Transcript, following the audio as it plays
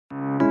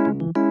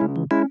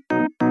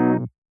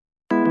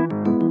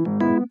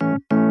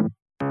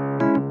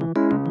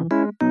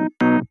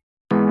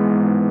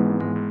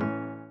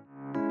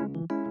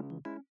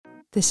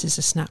This is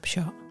a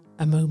snapshot,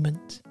 a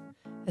moment,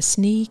 a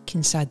sneak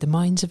inside the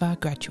minds of our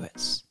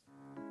graduates.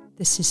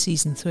 This is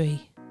Season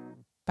 3.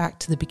 Back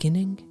to the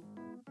beginning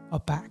or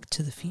back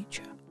to the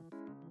future?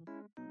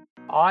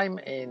 I'm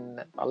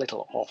in a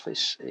little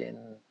office in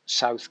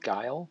South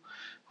Gyle,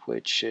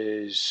 which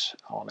is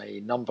on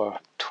a number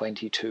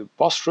 22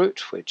 bus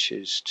route, which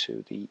is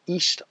to the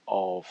east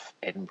of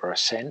Edinburgh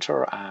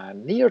Centre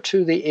and near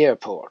to the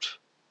airport.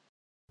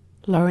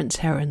 Lawrence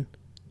Heron,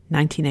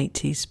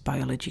 1980s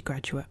biology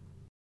graduate.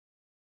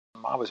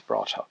 I was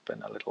brought up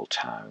in a little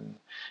town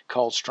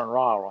called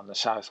Stranraer on the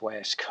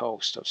southwest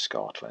coast of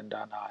Scotland,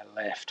 and I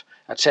left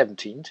at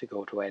 17 to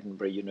go to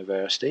Edinburgh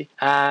University,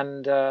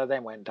 and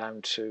then went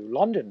down to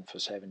London for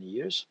 7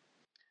 years,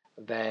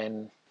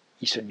 then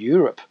Eastern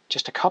Europe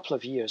just a couple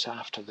of years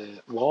after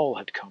the wall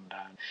had come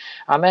down,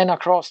 and then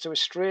across to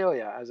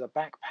Australia as a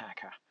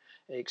backpacker,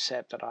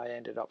 except that I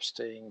ended up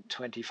staying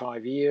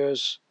 25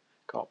 years,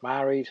 got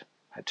married,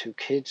 had 2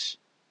 kids,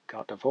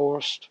 got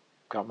divorced,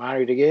 got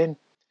married again,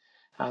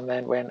 and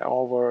then went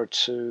over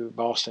to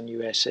Boston,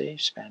 USA,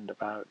 spent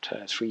about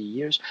 3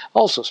 years.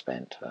 Also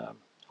spent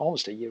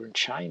almost a year in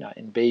China,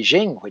 in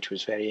Beijing, which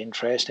was very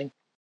interesting.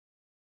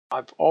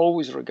 I've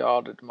always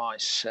regarded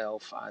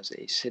myself as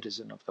a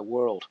citizen of the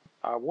world.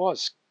 I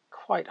was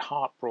quite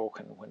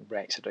heartbroken when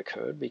Brexit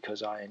occurred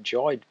because I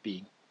enjoyed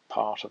being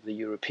part of the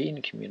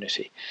European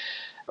community.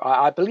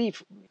 I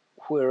believe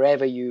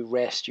wherever you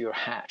rest your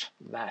hat,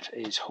 that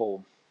is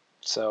home.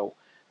 So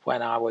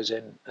when I was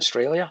in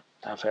Australia,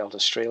 I felt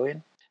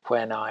Australian.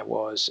 When I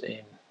was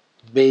in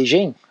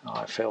Beijing,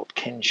 I felt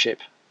kinship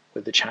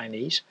with the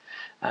Chinese.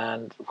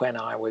 And when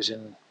I was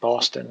in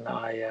Boston,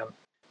 I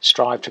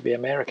strived to be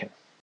American.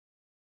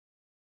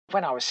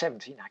 When I was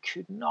 17, I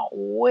could not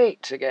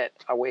wait to get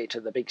away to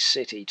the big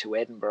city, to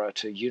Edinburgh,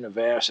 to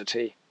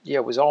university. Yeah,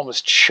 it was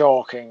almost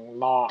chalking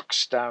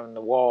marks down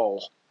the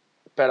wall.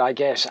 But I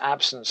guess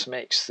absence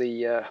makes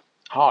the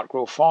heart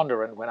grow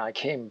fonder, and when I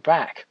came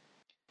back,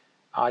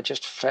 I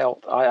just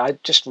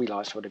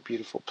realised what a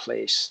beautiful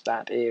place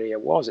that area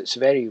was. It's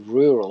very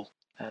rural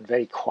and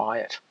very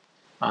quiet.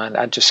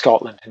 And just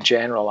Scotland in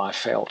general, I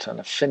felt an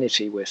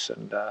affinity with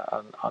and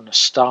a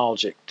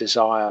nostalgic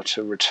desire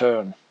to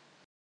return.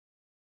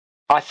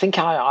 I think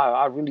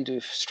I really do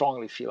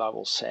strongly feel I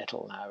will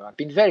settle now. I've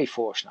been very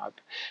fortunate.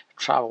 I've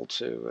travelled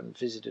to and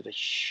visited a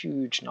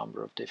huge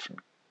number of different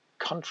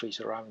countries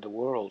around the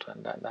world,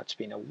 and that's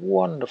been a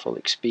wonderful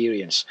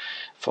experience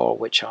for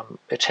which I'm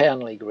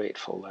eternally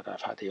grateful that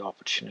I've had the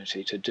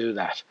opportunity to do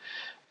that.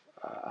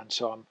 And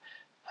so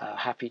I'm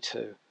happy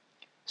to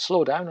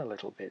slow down a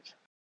little bit.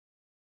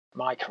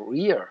 My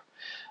career,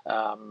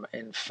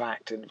 in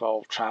fact,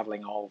 involved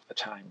traveling all the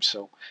time.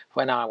 So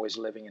when I was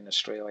living in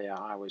Australia,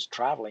 I was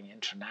traveling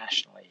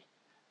internationally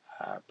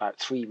about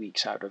 3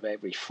 weeks out of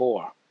every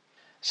 4.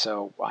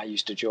 So I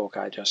used to joke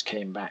I just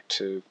came back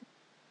to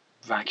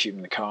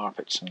vacuum the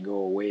carpets and go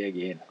away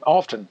again.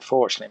 Often,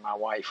 fortunately, my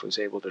wife was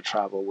able to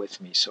travel with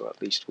me, so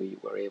at least we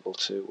were able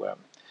to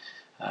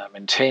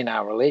maintain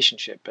our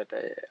relationship, but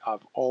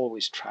I've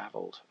always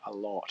traveled a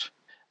lot.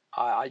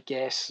 I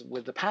guess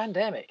with the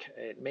pandemic,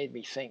 it made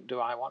me think,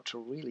 do I want to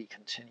really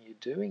continue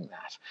doing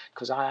that?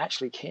 Because I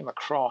actually came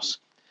across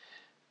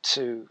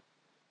to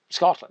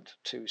Scotland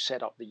to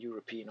set up the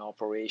European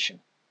operation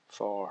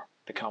for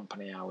the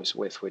company I was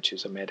with, which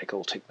is a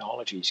medical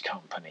technologies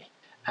company.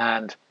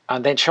 And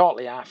then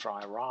shortly after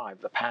I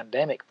arrived, the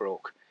pandemic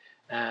broke,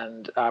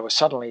 and I was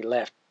suddenly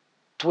left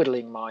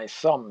twiddling my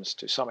thumbs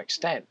to some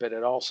extent, but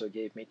it also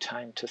gave me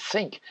time to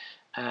think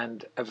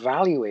and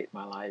evaluate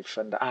my life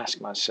and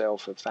ask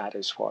myself if that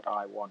is what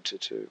I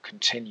wanted to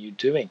continue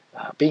doing.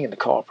 Being in the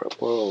corporate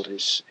world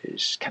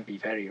can be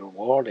very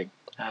rewarding,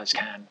 as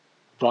can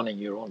running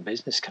your own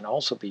business can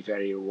also be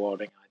very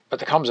rewarding. But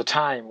there comes a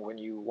time when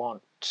you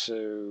want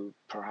to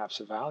perhaps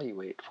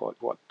evaluate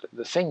what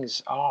the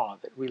things are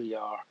that really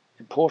are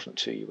important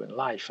to you in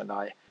life. And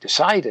I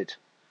decided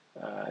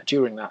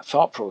during that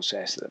thought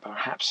process that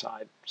perhaps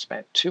I'd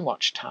spent too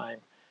much time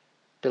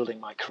building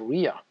my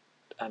career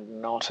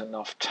and not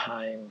enough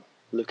time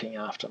looking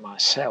after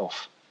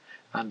myself.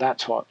 And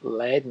that's what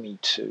led me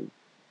to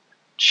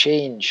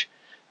change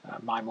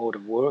my mode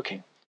of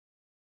working.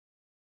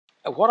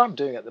 What I'm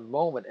doing at the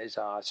moment is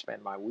I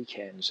spend my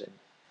weekends in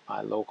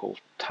my local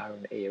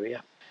town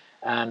area,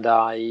 and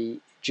I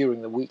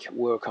during the week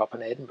work up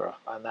in Edinburgh,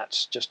 and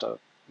that's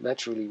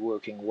really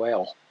working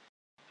well.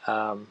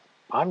 I'm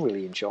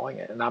really enjoying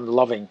it, and I'm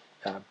loving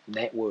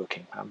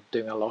networking. I'm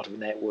doing a lot of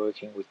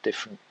networking with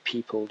different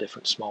people,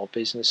 different small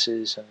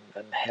businesses,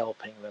 and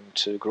helping them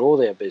to grow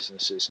their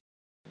businesses.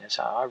 And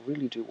so I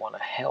really do want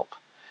to help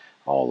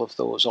all of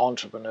those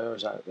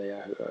entrepreneurs out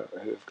there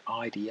who have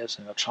ideas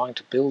and are trying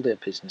to build their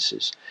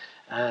businesses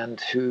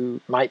and who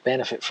might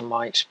benefit from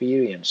my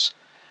experience,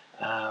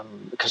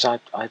 because I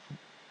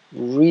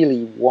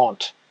really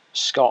want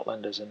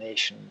Scotland as a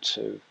nation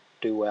to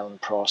do well and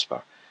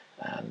prosper,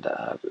 and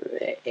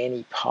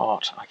any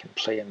part I can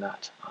play in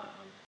that.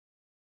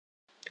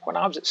 When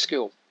I was at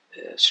school,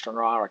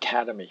 Stranraer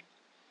Academy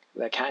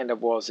there kind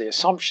of was the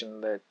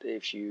assumption that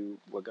if you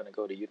were going to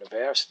go to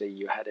university,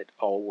 you had it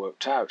all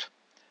worked out,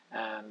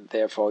 and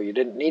therefore you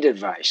didn't need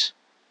advice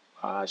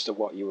as to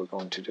what you were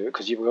going to do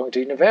because you were going to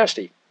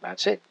university.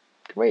 That's it.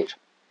 Great.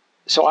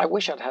 So I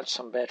wish I'd had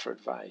some better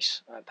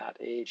advice at that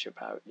age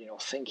about,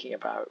 thinking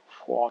about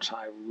what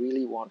I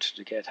really wanted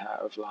to get out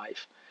of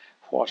life,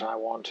 what I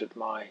wanted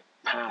my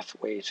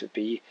pathway to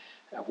be,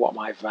 what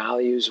my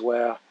values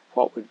were,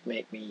 what would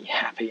make me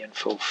happy and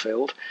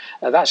fulfilled.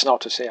 That's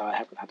not to say I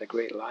haven't had a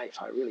great life.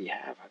 I really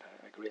have had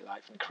a great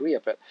life and career,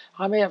 but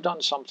I may have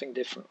done something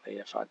differently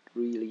if I'd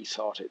really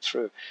thought it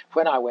through.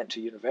 When I went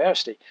to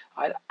university,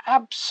 I had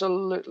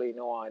absolutely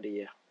no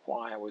idea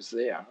why I was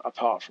there,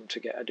 apart from to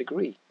get a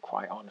degree,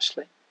 quite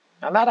honestly.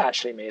 And that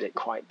actually made it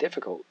quite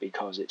difficult,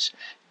 because it's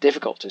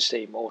difficult to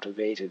stay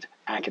motivated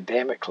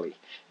academically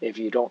if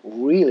you don't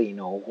really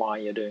know why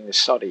you're doing the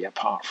study,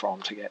 apart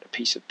from to get a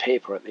piece of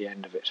paper at the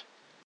end of it.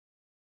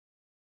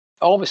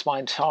 Almost my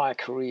entire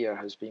career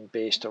has been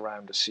based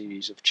around a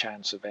series of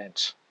chance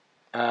events.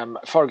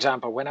 For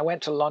example, when I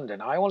went to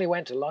London, I only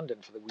went to London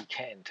for the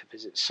weekend to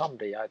visit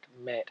somebody I'd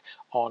met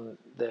on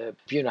the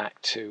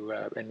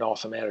BUNAC in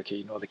North America,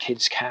 the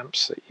kids'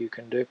 camps that you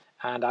can do.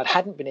 And I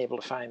hadn't been able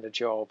to find a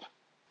job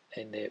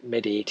in the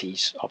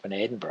mid-80s up in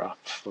Edinburgh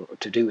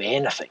to do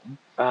anything.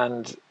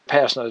 And the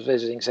person I was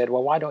visiting said,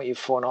 well, why don't you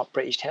phone up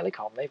British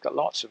Telecom? They've got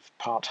lots of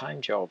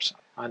part-time jobs.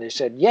 And they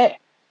said, yeah,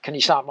 can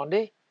you start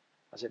Monday?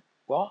 I said,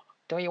 what?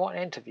 Don't you want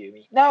to interview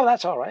me? No,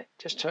 that's all right.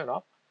 Just turn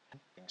up.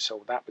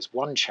 So that was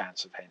one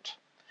chance event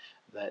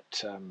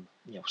that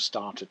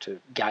started to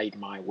guide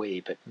my way,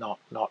 but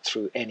not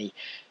through any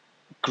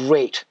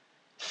great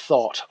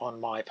thought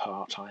on my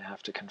part, I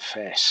have to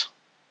confess.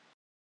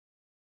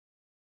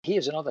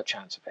 Here's another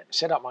chance event. I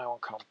set up my own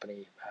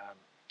company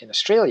in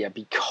Australia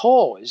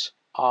because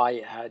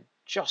I had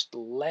just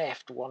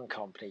left one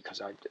company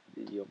because I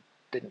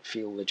didn't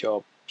feel the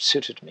job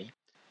suited me.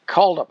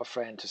 Called up a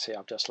friend to say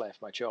I've just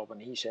left my job,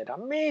 and he said,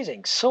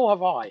 amazing, so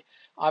have I.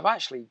 I've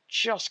actually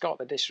just got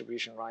the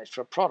distribution rights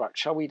for a product.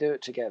 Shall we do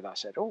it together? I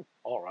said, oh,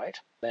 all right.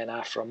 Then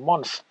after a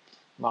month,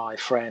 my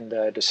friend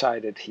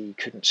decided he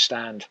couldn't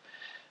stand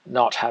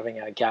not having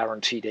a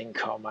guaranteed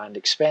income and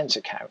expense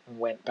account, and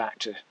went back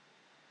to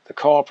the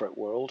corporate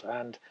world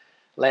and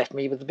left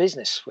me with the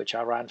business, which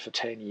I ran for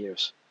 10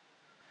 years.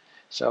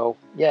 So,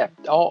 yeah,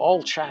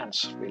 all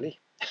chance, really.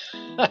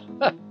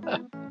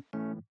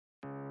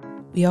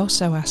 We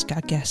also ask our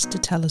guests to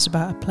tell us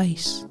about a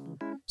place,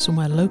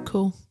 somewhere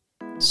local,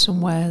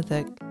 somewhere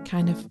that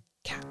kind of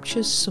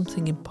captures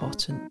something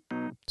important,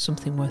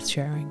 something worth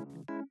sharing.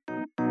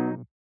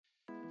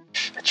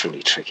 It's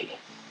really tricky.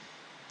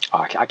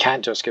 I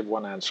can't just give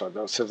one answer,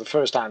 though. So the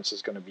first answer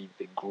is going to be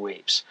the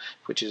Grapes,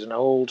 which is an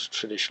old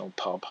traditional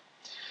pub.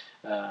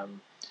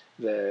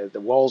 The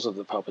walls of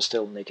the pub are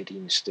still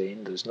nicotine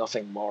stained. There's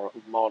nothing more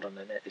modern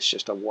in it. It's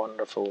just a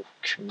wonderful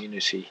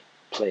community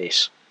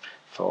place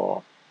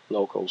for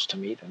locals to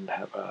meet and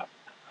have a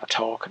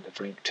talk and a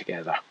drink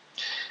together.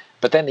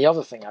 But then the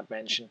other thing I'd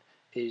mention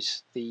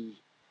is the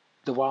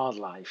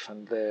wildlife,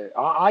 and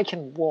I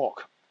can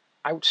walk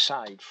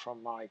outside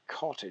from my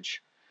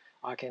cottage.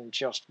 I can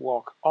just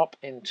walk up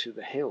into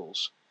the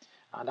hills,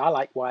 and I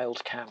like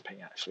wild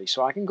camping actually,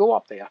 so I can go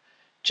up there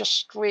just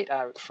straight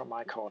out from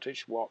my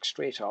cottage, walk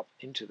straight up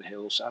into the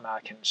hills, and I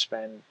can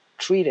spend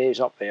 3 days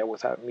up there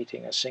without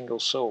meeting a single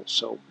soul.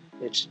 So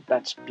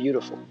that's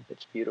beautiful.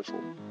 It's beautiful.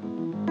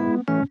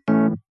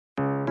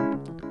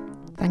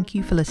 Thank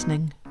you for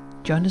listening.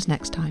 Join us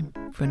next time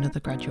for another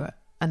graduate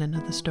and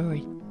another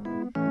story.